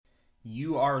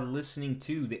You are listening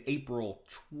to the April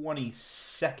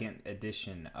 22nd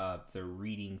edition of the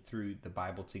Reading Through the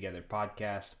Bible Together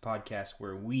podcast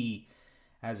where we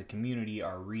as a community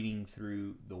are reading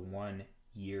through the 1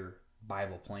 year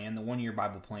Bible plan. The 1 year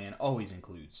Bible plan always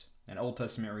includes an Old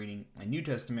Testament reading, a New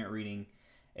Testament reading,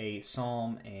 a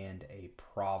Psalm, and a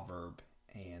Proverb.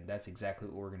 And that's exactly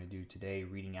what we're going to do today,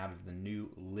 reading out of the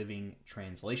New Living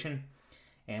Translation.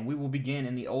 And we will begin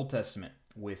in the Old Testament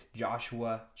with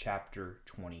Joshua chapter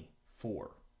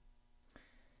 24.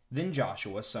 Then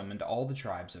Joshua summoned all the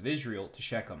tribes of Israel to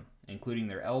Shechem, including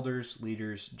their elders,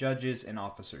 leaders, judges, and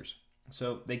officers.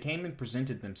 So they came and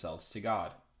presented themselves to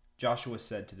God. Joshua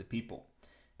said to the people,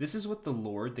 "This is what the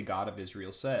Lord, the God of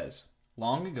Israel, says.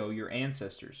 Long ago your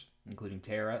ancestors, including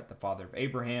Terah, the father of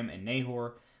Abraham, and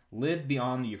Nahor, lived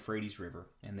beyond the Euphrates River,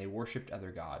 and they worshipped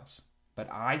other gods. But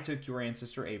I took your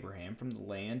ancestor Abraham from the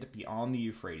land beyond the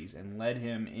Euphrates and led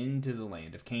him into the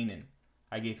land of Canaan.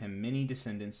 I gave him many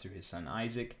descendants through his son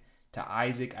Isaac. To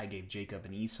Isaac I gave Jacob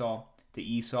and Esau. To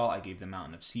Esau I gave the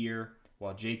mountain of Seir,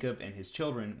 while Jacob and his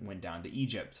children went down to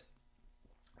Egypt.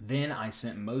 Then I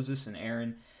sent Moses and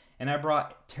Aaron, and I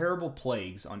brought terrible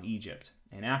plagues on Egypt.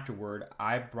 And afterward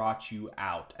I brought you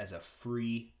out as a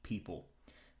free people.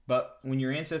 But when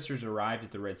your ancestors arrived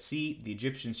at the Red Sea, the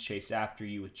Egyptians chased after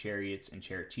you with chariots and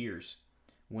charioteers.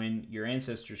 When your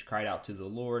ancestors cried out to the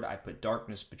Lord, I put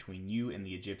darkness between you and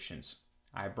the Egyptians.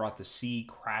 I brought the sea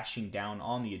crashing down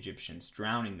on the Egyptians,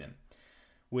 drowning them.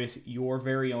 With your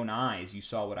very own eyes you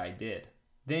saw what I did.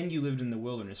 Then you lived in the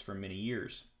wilderness for many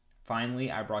years. Finally,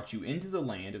 I brought you into the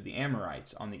land of the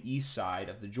Amorites on the east side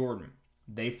of the Jordan.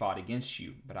 They fought against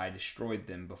you, but I destroyed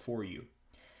them before you.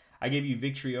 I gave you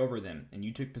victory over them, and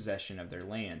you took possession of their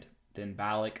land. Then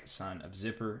Balak, son of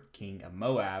Zippor, king of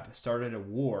Moab, started a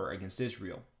war against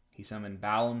Israel. He summoned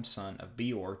Balaam, son of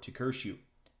Beor, to curse you.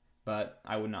 But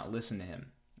I would not listen to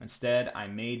him. Instead, I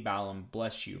made Balaam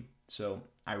bless you. So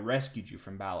I rescued you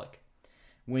from Balak.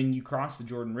 When you crossed the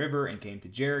Jordan River and came to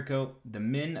Jericho, the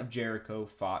men of Jericho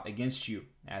fought against you,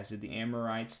 as did the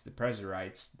Amorites, the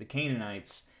Perizzites, the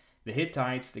Canaanites, the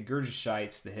Hittites, the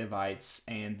Girgashites, the Hivites,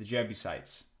 and the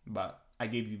Jebusites. But I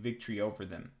gave you victory over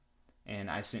them,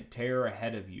 and I sent terror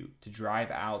ahead of you to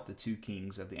drive out the two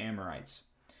kings of the Amorites.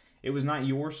 It was not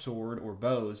your sword or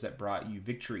bows that brought you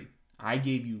victory. I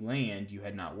gave you land you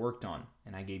had not worked on,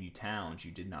 and I gave you towns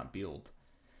you did not build.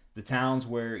 The towns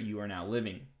where you are now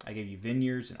living. I gave you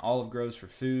vineyards and olive groves for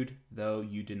food, though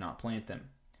you did not plant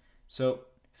them. So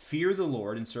fear the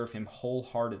Lord and serve him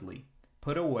wholeheartedly.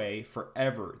 Put away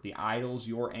forever the idols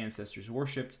your ancestors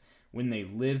worshipped when they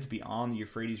lived beyond the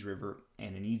Euphrates River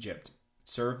and in Egypt.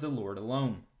 Serve the Lord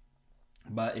alone.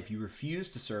 But if you refuse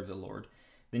to serve the Lord,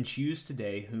 then choose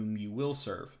today whom you will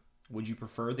serve. Would you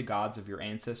prefer the gods of your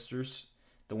ancestors,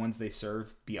 the ones they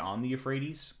served beyond the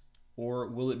Euphrates? Or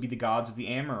will it be the gods of the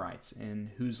Amorites,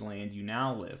 in whose land you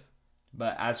now live?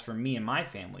 But as for me and my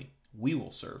family, we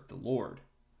will serve the Lord."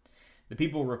 The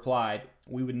people replied,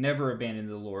 "We would never abandon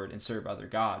the Lord and serve other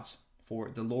gods. For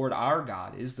the Lord our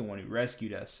God is the one who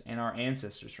rescued us and our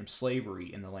ancestors from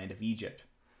slavery in the land of Egypt.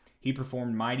 He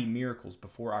performed mighty miracles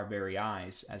before our very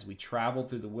eyes as we traveled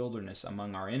through the wilderness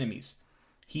among our enemies.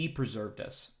 He preserved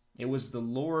us. It was the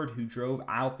Lord who drove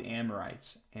out the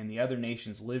Amorites and the other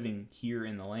nations living here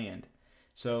in the land.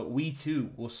 So we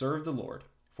too will serve the Lord,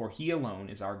 for he alone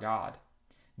is our God."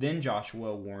 Then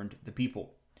Joshua warned the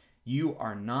people, "You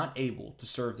are not able to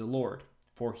serve the Lord,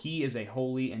 for he is a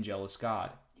holy and jealous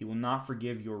God. He will not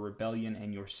forgive your rebellion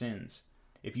and your sins.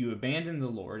 If you abandon the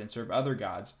Lord and serve other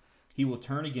gods, he will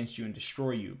turn against you and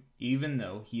destroy you, even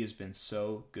though he has been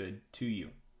so good to you."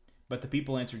 But the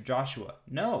people answered Joshua,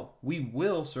 "No, we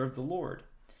will serve the Lord."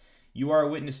 "You are a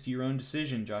witness to your own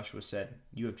decision," Joshua said.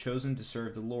 "You have chosen to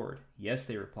serve the Lord." "Yes,"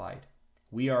 they replied.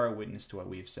 "We are a witness to what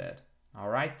we have said." "All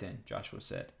right then," Joshua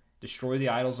said. "Destroy the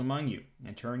idols among you,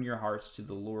 and turn your hearts to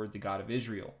the Lord, the God of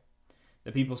Israel."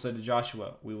 The people said to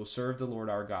Joshua, "We will serve the Lord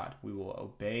our God. We will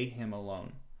obey him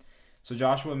alone." So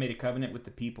Joshua made a covenant with the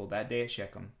people that day at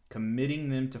Shechem, committing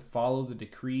them to follow the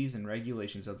decrees and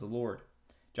regulations of the Lord.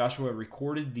 Joshua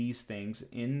recorded these things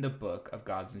in the book of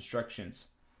God's instructions.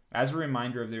 As a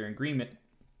reminder of their agreement,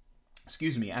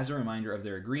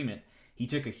 he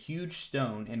took a huge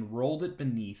stone and rolled it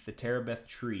beneath the terebinth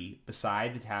tree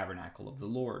beside the tabernacle of the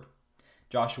Lord.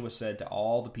 Joshua said to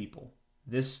all the people,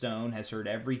 "This stone has heard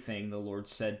everything the Lord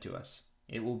said to us.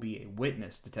 It will be a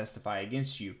witness to testify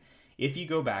against you if you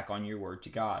go back on your word to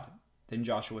God." Then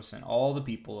Joshua sent all the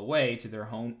people away to their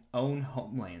own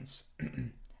homelands.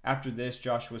 After this,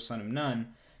 Joshua son of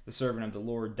Nun, the servant of the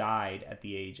Lord, died at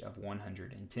the age of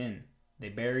 110. They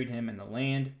buried him in the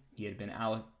land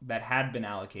that had been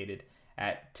allocated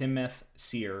at Timnath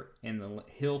Seir in the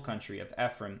hill country of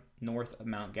Ephraim, north of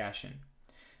Mount Goshen.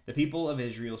 The people of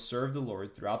Israel served the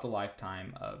Lord throughout the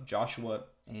lifetime of Joshua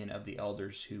and of the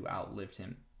elders who outlived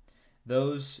him,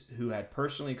 those who had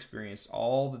personally experienced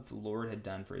all that the Lord had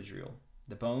done for Israel.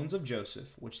 The bones of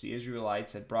Joseph, which the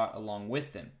Israelites had brought along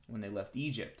with them when they left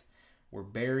Egypt, were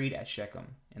buried at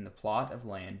Shechem, in the plot of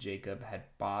land Jacob had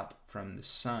bought from the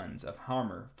sons of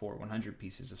Hamor for 100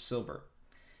 pieces of silver.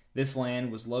 This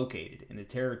land was located in the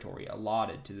territory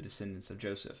allotted to the descendants of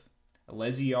Joseph.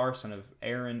 Eleazar, son of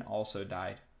Aaron, also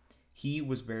died. He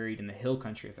was buried in the hill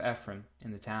country of Ephraim,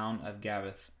 in the town of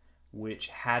Gabbath, which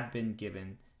had been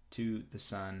given to the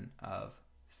son of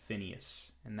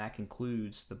Phinehas. And that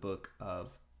concludes the book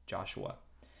of Joshua.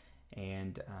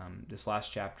 And this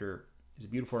last chapter is a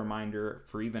beautiful reminder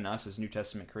for even us as New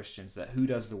Testament Christians that who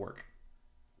does the work?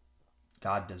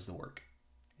 God does the work.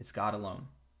 It's God alone.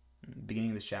 In the beginning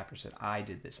of this chapter said, I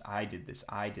did this, I did this,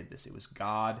 I did this. It was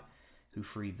God who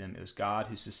freed them. It was God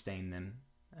who sustained them.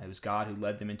 It was God who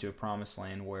led them into a promised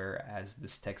land where, as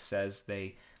this text says,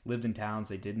 they lived in towns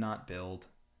they did not build.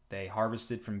 They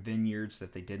harvested from vineyards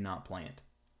that they did not plant.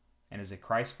 And as a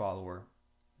Christ follower,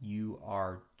 you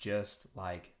are just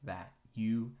like that.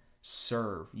 You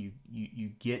serve. You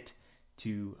get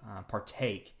to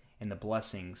partake in the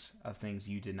blessings of things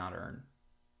you did not earn.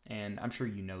 And I'm sure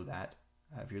you know that.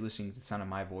 If you're listening to the sound of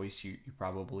my voice, you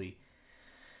probably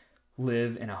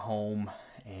live in a home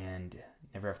and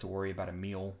never have to worry about a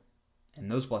meal.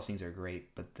 And those blessings are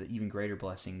great, but the even greater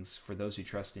blessings for those who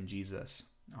trust in Jesus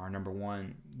are, number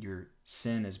one, your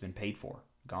sin has been paid for,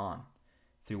 gone,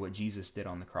 through what Jesus did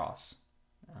on the cross.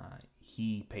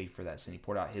 He paid for that sin. He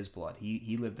poured out his blood.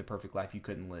 He lived the perfect life you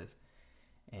couldn't live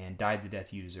and died the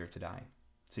death you deserve to die.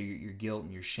 So your guilt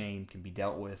and your shame can be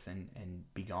dealt with and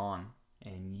be gone.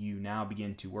 And you now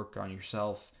begin to work on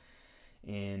yourself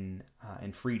in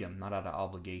freedom, not out of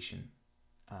obligation.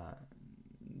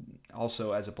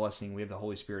 Also, as a blessing, we have the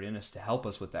Holy Spirit in us to help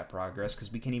us with that progress,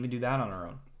 because we can't even do that on our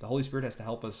own. The Holy Spirit has to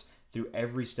help us through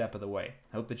every step of the way.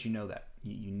 I hope that you know that.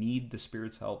 You need the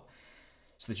Spirit's help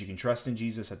so that you can trust in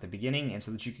Jesus at the beginning and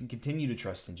so that you can continue to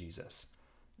trust in Jesus.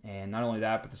 And not only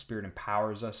that, but the Spirit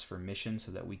empowers us for mission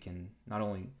so that we can not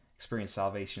only experience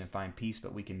salvation and find peace,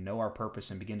 but we can know our purpose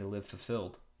and begin to live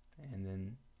fulfilled. And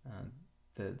then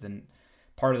the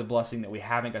part of the blessing that we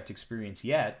haven't got to experience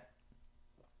yet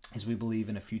is we believe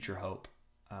in a future hope.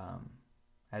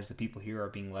 As the people here are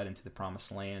being led into the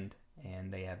promised land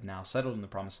and they have now settled in the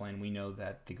promised land, we know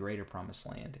that the greater promised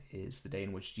land is the day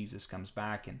in which Jesus comes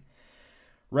back and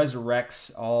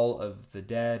resurrects all of the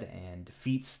dead and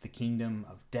defeats the kingdom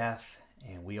of death,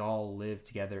 and we all live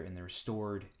together in the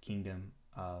restored kingdom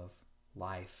of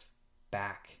life,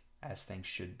 back as things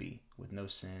should be, with no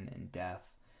sin and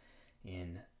death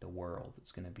in the world.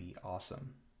 It's going to be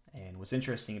awesome. And what's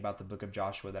interesting about the book of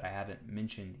Joshua that I haven't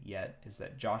mentioned yet is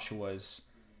that Joshua's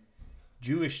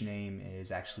Jewish name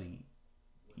is actually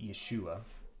Yeshua.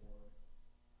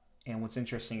 And what's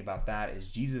interesting about that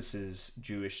is Jesus's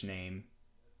Jewish name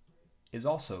is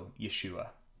also Yeshua.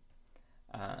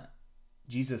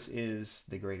 Jesus is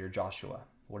the greater Joshua.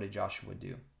 What did Joshua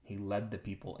do? He led the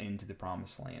people into the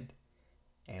promised land.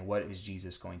 And what is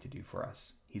Jesus going to do for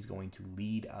us? He's going to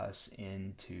lead us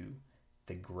into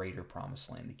the greater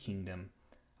promised land, the kingdom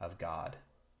of God.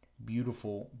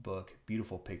 Beautiful book,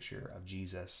 beautiful picture of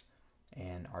Jesus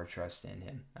and our trust in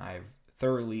him. I've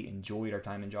thoroughly enjoyed our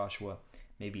time in Joshua,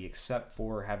 maybe except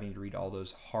for having to read all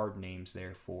those hard names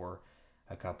there for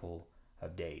a couple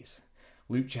of days.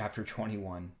 Luke chapter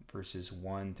 21, verses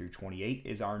 1 through 28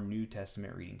 is our New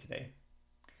Testament reading today.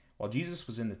 While Jesus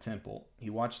was in the temple, he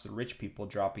watched the rich people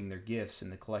dropping their gifts in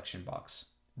the collection box.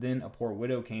 Then a poor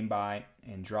widow came by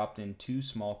and dropped in 2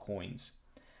 small coins.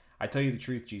 I tell you the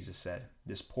truth, Jesus said,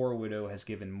 this poor widow has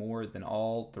given more than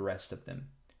all the rest of them,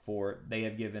 for they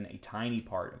have given a tiny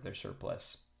part of their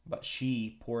surplus. But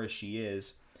she, poor as she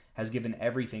is, has given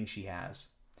everything she has.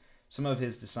 Some of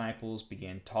his disciples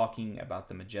began talking about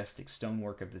the majestic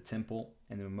stonework of the temple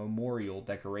and the memorial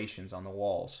decorations on the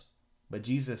walls. But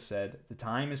Jesus said, the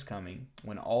time is coming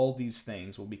when all these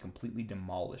things will be completely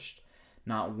demolished.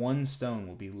 Not one stone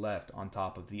will be left on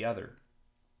top of the other.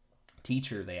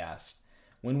 Teacher, they asked,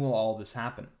 when will all this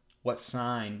happen? What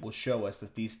sign will show us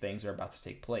that these things are about to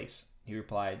take place? He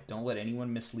replied, don't let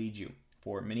anyone mislead you,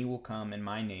 for many will come in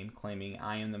my name, claiming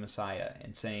I am the Messiah,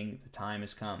 and saying the time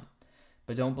has come.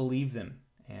 But don't believe them.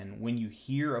 And when you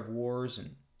hear of wars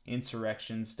and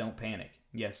insurrections, don't panic.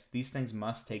 Yes, these things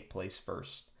must take place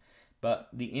first, but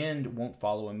the end won't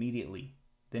follow immediately.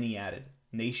 Then he added,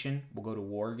 nation will go to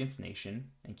war against nation,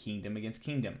 and kingdom against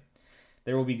kingdom.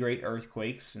 There will be great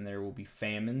earthquakes, and there will be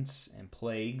famines and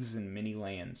plagues in many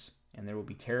lands, and there will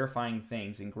be terrifying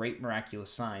things and great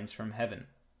miraculous signs from heaven.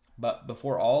 But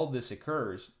before all this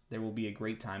occurs, there will be a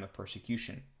great time of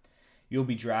persecution. You will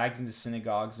be dragged into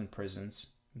synagogues and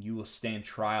prisons. You will stand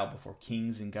trial before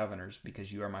kings and governors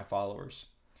because you are my followers.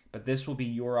 But this will be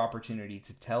your opportunity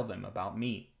to tell them about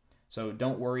me. So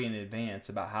don't worry in advance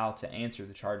about how to answer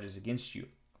the charges against you,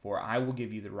 for I will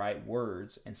give you the right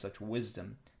words and such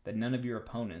wisdom that none of your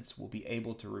opponents will be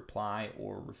able to reply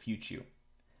or refute you.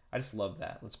 I just love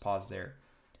that. Let's pause there.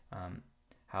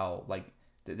 How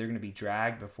they're going to be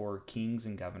dragged before kings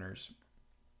and governors.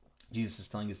 Jesus is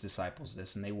telling his disciples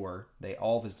this, and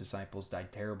all of his disciples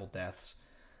died terrible deaths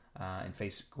and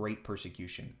faced great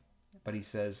persecution. But he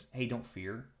says, hey, don't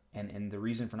fear. And the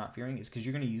reason for not fearing is because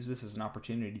you're going to use this as an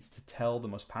opportunity to tell the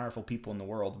most powerful people in the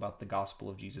world about the gospel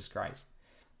of Jesus Christ.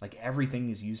 Like, everything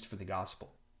is used for the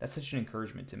gospel. That's such an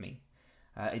encouragement to me.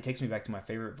 It takes me back to my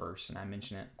favorite verse, and I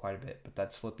mention it quite a bit, but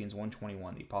that's Philippians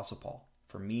 1:21, the Apostle Paul.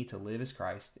 For me to live is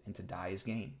Christ, and to die is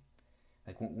gain.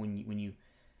 Like, when you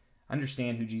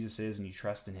understand who Jesus is and you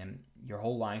trust in him, your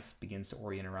whole life begins to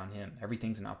orient around him.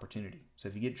 Everything's an opportunity. So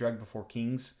if you get drugged before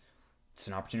kings, it's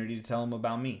an opportunity to tell them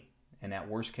about me. And at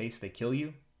worst case, they kill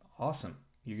you. Awesome.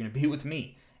 You're going to be with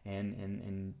me and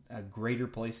in a greater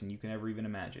place than you can ever even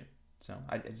imagine. So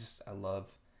I love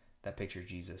that picture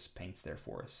Jesus paints there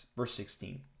for us. Verse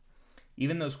 16.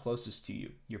 Even those closest to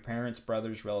you, your parents,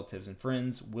 brothers, relatives, and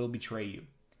friends, will betray you.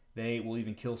 They will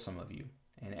even kill some of you.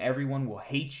 And everyone will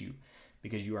hate you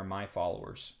because you are my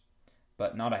followers.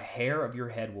 But not a hair of your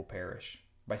head will perish.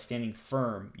 By standing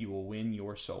firm, you will win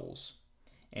your souls.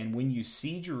 And when you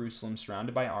see Jerusalem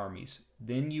surrounded by armies,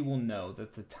 then you will know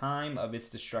that the time of its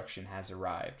destruction has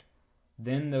arrived.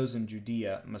 Then those in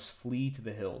Judea must flee to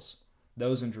the hills.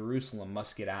 Those in Jerusalem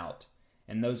must get out,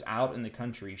 and those out in the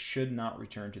country should not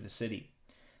return to the city.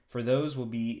 For those will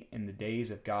be in the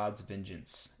days of God's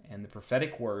vengeance, and the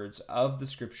prophetic words of the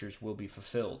Scriptures will be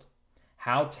fulfilled.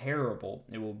 How terrible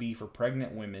it will be for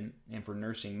pregnant women and for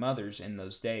nursing mothers in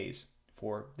those days,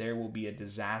 for there will be a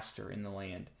disaster in the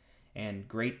land, and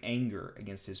great anger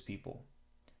against his people.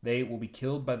 They will be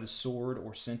killed by the sword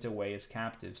or sent away as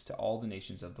captives to all the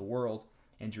nations of the world,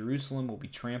 and Jerusalem will be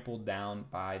trampled down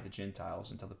by the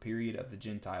Gentiles until the period of the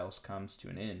Gentiles comes to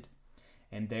an end.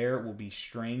 And there will be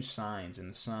strange signs in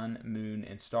the sun, moon,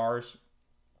 and stars,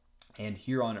 and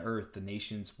here on earth the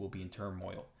nations will be in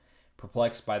turmoil,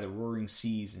 perplexed by the roaring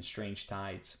seas and strange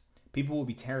tides. People will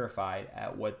be terrified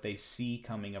at what they see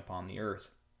coming upon the earth,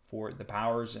 for the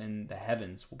powers in the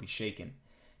heavens will be shaken.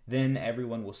 Then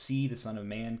everyone will see the Son of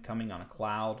Man coming on a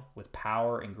cloud with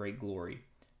power and great glory.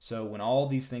 So when all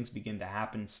these things begin to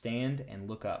happen, stand and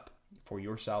look up, for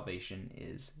your salvation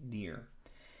is near.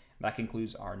 That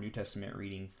concludes our New Testament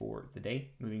reading for the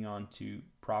day. Moving on to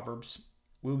Proverbs.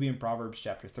 We'll be in Proverbs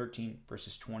chapter 13,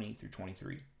 verses 20 through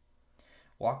 23.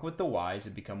 Walk with the wise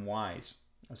and become wise.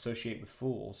 Associate with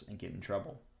fools and get in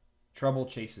trouble. Trouble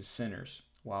chases sinners,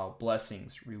 while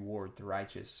blessings reward the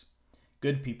righteous.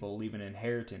 Good people leave an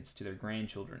inheritance to their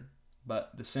grandchildren,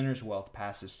 but the sinner's wealth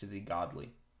passes to the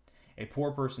godly. A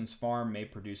poor person's farm may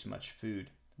produce much food,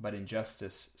 but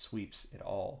injustice sweeps it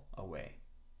all away.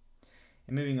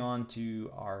 And moving on to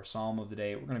our psalm of the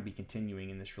day, we're going to be continuing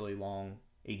in this really long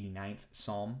 89th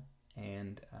psalm.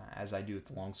 And as I do with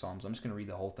the long psalms, I'm just going to read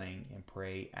the whole thing and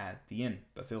pray at the end.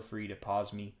 But feel free to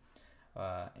pause me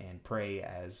and pray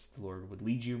as the Lord would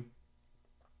lead you,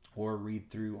 or read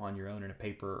through on your own in a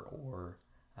paper or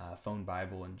phone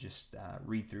Bible and just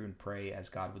read through and pray as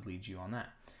God would lead you on that.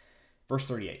 Verse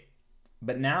 38.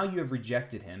 But now you have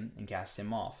rejected him and cast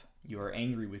him off. You are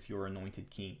angry with your anointed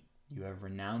king. You have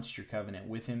renounced your covenant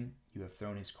with him. You have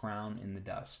thrown his crown in the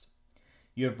dust.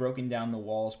 You have broken down the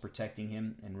walls protecting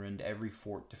him and ruined every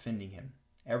fort defending him.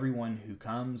 Everyone who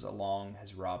comes along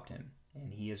has robbed him,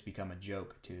 and he has become a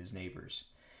joke to his neighbors.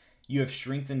 You have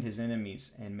strengthened his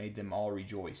enemies and made them all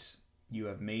rejoice. You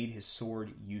have made his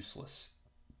sword useless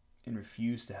and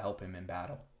refused to help him in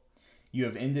battle. You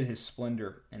have ended his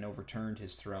splendor and overturned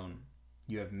his throne.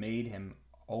 You have made him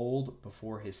old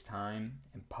before his time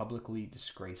and publicly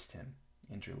disgraced him.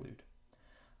 Interlude.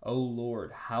 O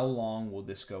Lord, how long will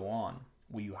this go on?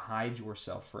 Will you hide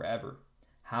yourself forever?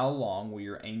 How long will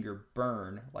your anger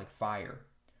burn like fire?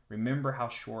 Remember how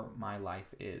short my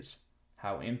life is,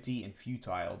 how empty and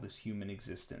futile this human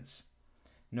existence.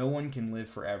 No one can live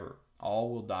forever.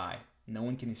 All will die. No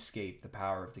one can escape the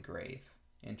power of the grave.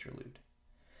 Interlude.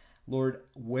 Lord,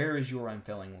 where is your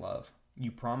unfailing love? You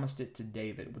promised it to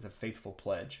David with a faithful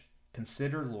pledge.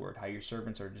 Consider, Lord, how your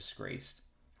servants are disgraced.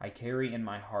 I carry in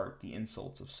my heart the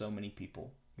insults of so many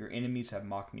people. Your enemies have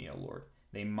mocked me, O Lord.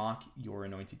 They mock your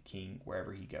anointed king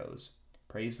wherever he goes.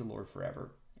 Praise the Lord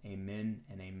forever. Amen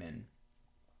and amen.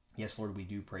 Yes, Lord, we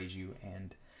do praise you.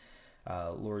 And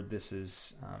Lord, this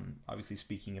is obviously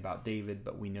speaking about David,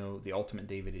 but we know the ultimate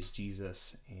David is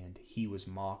Jesus, and he was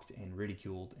mocked and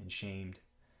ridiculed and shamed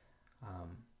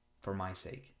for my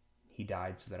sake. He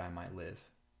died so that I might live.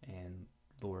 And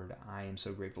Lord, I am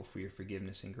so grateful for your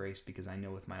forgiveness and grace, because I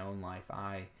know with my own life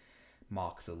I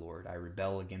mock the Lord. I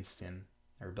rebel against him.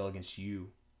 I rebel against you,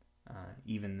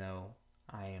 even though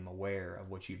I am aware of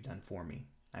what you've done for me.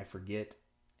 I forget,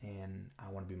 and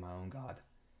I want to be my own God.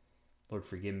 Lord,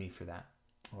 forgive me for that.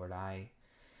 Lord, I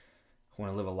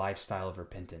want to live a lifestyle of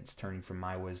repentance, turning from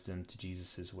my wisdom to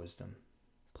Jesus' wisdom.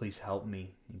 Please help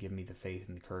me and give me the faith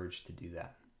and the courage to do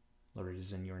that. Lord, it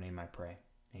is in your name I pray.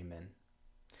 Amen.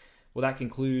 Well, that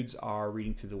concludes our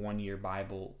reading through the one-year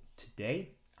Bible today.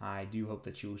 I do hope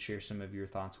that you will share some of your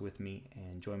thoughts with me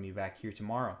and join me back here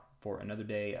tomorrow for another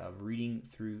day of reading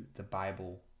through the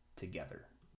Bible together.